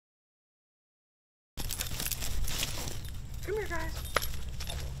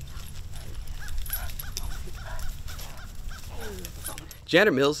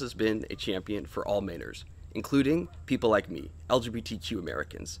Janet Mills has been a champion for all Mainers, including people like me, LGBTQ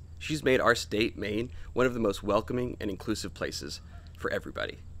Americans. She's made our state, Maine, one of the most welcoming and inclusive places for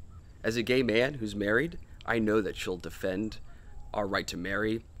everybody. As a gay man who's married, I know that she'll defend our right to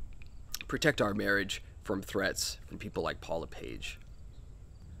marry, protect our marriage from threats from people like Paula Page.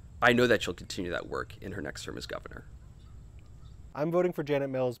 I know that she'll continue that work in her next term as governor. I'm voting for Janet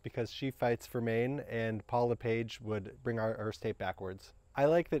Mills because she fights for Maine and Paula Page would bring our state backwards. I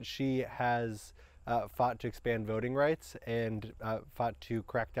like that she has fought to expand voting rights and fought to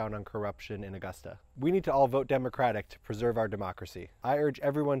crack down on corruption in Augusta. We need to all vote Democratic to preserve our democracy. I urge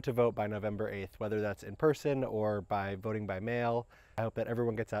everyone to vote by November 8th, whether that's in person or by voting by mail. I hope that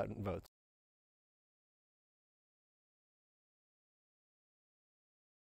everyone gets out and votes.